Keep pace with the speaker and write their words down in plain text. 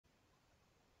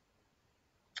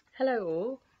Hello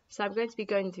all. So I'm going to be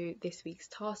going through this week's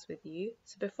task with you.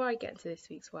 So before I get into this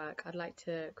week's work, I'd like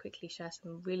to quickly share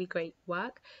some really great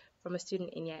work from a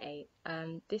student in Year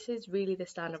 8. This is really the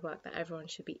standard work that everyone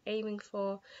should be aiming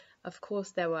for. Of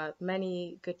course, there were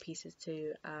many good pieces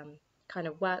to kind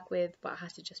of work with, but I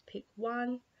had to just pick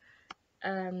one.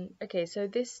 Okay, so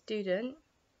this student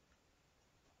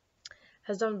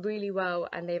has done really well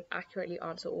and they've accurately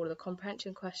answered all of the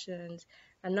comprehension questions.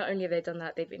 And not only have they done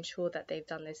that, they've ensured that they've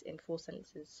done this in full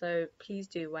sentences. So please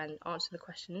do, when answering the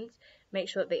questions, make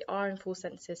sure that they are in full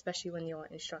sentences, especially when you're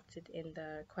instructed in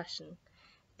the question.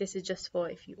 This is just for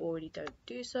if you already don't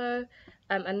do so.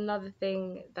 Another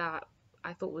thing that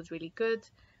I thought was really good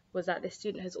was that this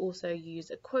student has also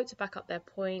used a quote to back up their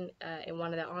point in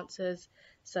one of their answers.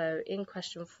 So in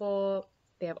question 4,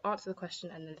 they have answered the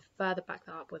question and then further back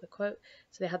that up with a quote.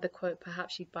 So they had the quote,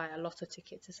 "Perhaps you'd buy a lotto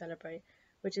ticket to celebrate,"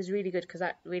 which is really good because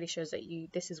that really shows that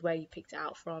this is where you picked it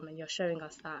out from, and you're showing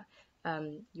us that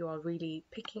you are really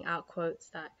picking out quotes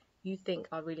that you think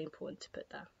are really important to put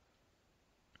there.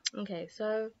 Okay,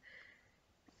 so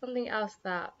something else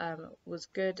that was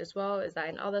good as well is that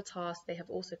in other tasks they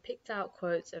have also picked out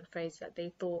quotes and phrases that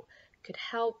they thought could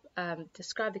help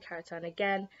describe the character. And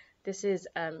again, this is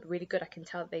really good. I can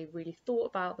tell that they really thought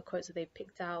about the quotes that they've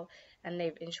picked out, and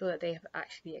they've ensured that they have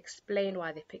actually explained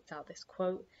why they picked out this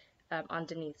quote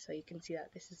underneath. So you can see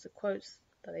that this is the quotes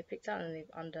that they picked out, and they've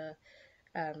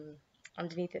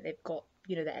underneath it they've got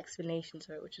the explanations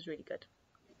for it, which is really good.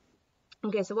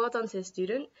 Okay, so well done to the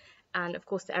student, and of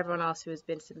course to everyone else who has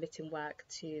been submitting work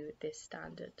to this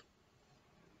standard.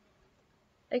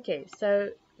 Okay,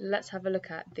 so let's have a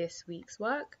look at this week's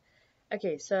work.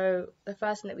 Okay, so the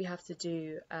first thing that we have to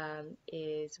do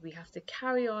is we have to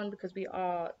carry on, because we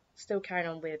are still carrying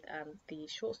on with the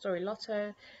short story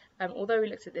lotto. Although we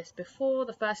looked at this before,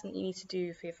 the first thing that you need to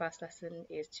do for your first lesson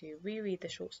is to reread the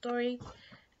short story.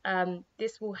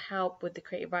 This will help with the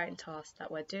creative writing task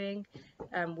that we're doing,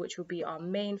 which will be our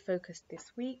main focus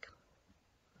this week.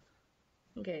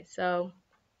 Okay, so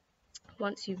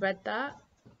once you've read that,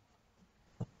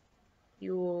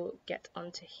 you will get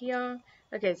onto here.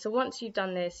 Okay, so once you've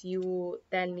done this, you will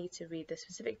then need to read the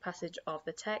specific passage of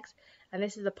the text, and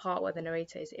this is the part where the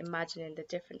narrator is imagining the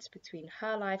difference between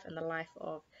her life and the life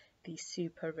of the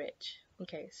super rich.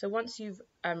 Okay, so once you've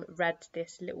read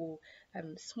this little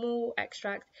small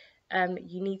extract,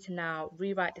 you need to now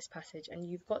rewrite this passage, and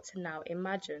you've got to now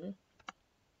imagine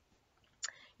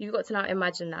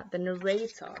that the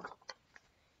narrator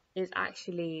is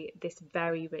actually this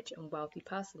very rich and wealthy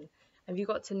person. And you've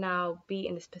got to now be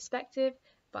in this perspective,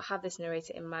 but have this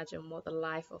narrator imagine what the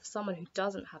life of someone who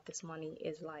doesn't have this money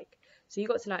is like. So you've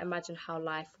got to now imagine how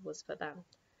life was for them.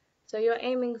 So you're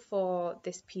aiming for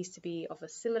this piece to be of a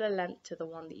similar length to the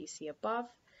one that you see above.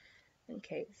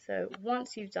 Okay, so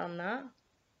once you've done that,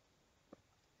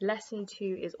 lesson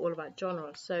 2 is all about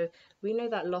genre. So we know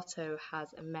that Lotto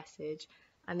has a message,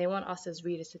 and they want us as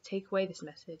readers to take away this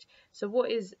message. So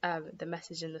what is the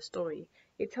message in the story?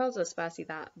 It tells us firstly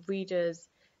that readers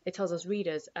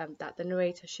that the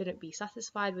narrator shouldn't be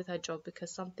satisfied with her job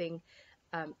because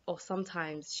or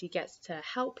sometimes she gets to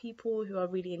help people who are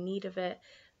really in need of it,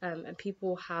 and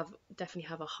people definitely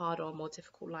have a harder or more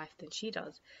difficult life than she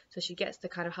does. So she gets to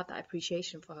kind of have that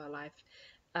appreciation for her life.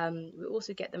 We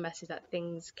also get the message that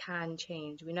things can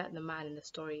change. We know that the man in the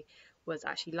story was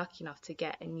actually lucky enough to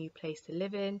get a new place to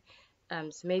live in.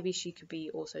 So maybe she could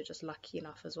be also just lucky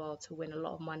enough as well to win a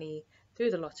lot of money through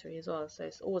the lottery as well. So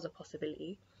it's always a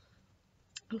possibility.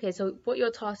 Okay, so what your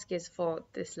task is for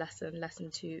this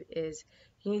lesson 2, is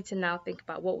you need to now think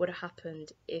about what would have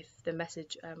happened if the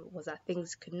message was that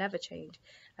things could never change,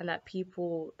 and that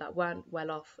people that weren't well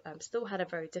off still had a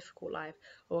very difficult life,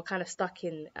 or were kind of stuck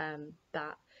in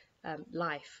that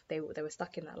life. They were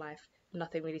stuck in that life.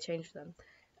 Nothing really changed for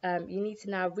them. You need to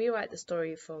now rewrite the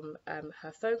story from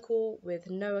her phone call with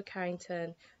Noah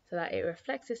Carrington so that it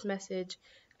reflects this message.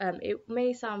 It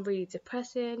may sound really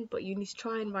depressing, but you need to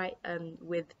try and write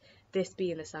with this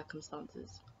being the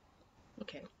circumstances.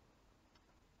 Okay.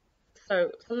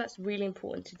 So something that's really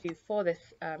important to do for this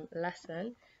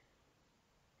lesson,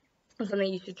 and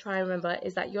something you should try and remember,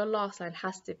 is that your last line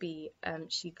has to be,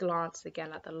 she glanced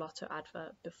again at the lotto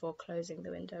advert before closing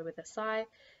the window with a sigh.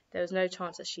 There was no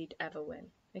chance that she'd ever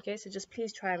win. Okay, so just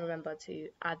please try and remember to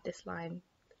add this line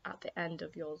at the end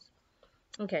of yours.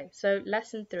 Okay, so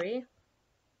lesson 3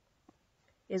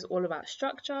 is all about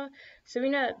structure. So we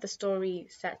know that the story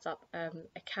sets up a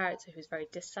character who's very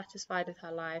dissatisfied with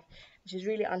her life. She's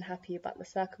really unhappy about the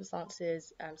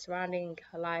circumstances surrounding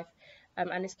her life,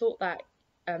 and it's thought that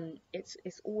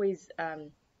it's always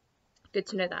good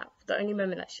to know that the only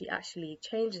moment that she actually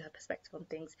changes her perspective on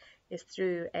things is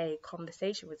through a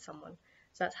conversation with someone.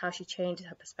 So that's how she changes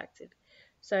her perspective.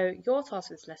 So your task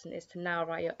for this lesson is to now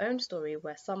write your own story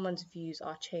where someone's views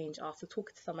are changed after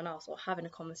talking to someone else or having a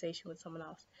conversation with someone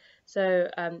else. So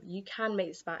you can make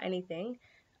this about anything,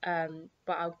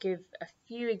 but I'll give a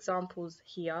few examples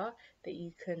here that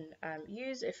you can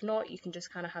use. If not, you can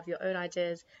just kind of have your own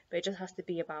ideas, but it just has to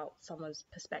be about someone's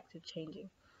perspective changing.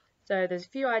 So there's a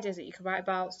few ideas that you can write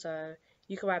about. So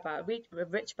you can write about a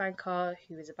rich banker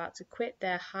who is about to quit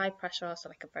their high pressure, so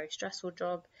like a very stressful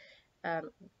job,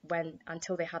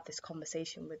 until they have this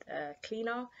conversation with a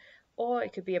cleaner. Or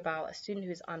it could be about a student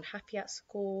who is unhappy at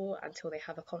school until they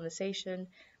have a conversation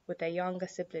with their younger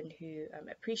sibling who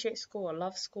appreciates school or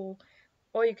loves school.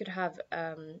 Or you could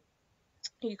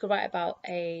write about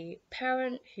a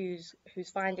parent who's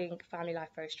finding family life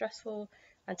very stressful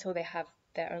until they have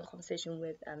their own conversation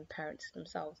with parents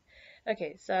themselves.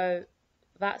 Okay, so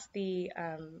that's the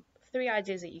 3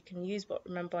 ideas that you can use, but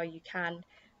remember you can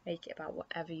make it about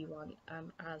whatever you want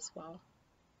as well.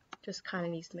 Just kind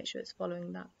of needs to make sure it's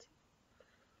following that.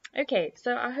 Okay,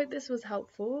 so I hope this was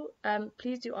helpful.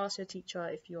 Please do ask your teacher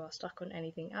if you are stuck on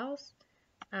anything else,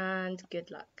 and good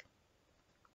luck.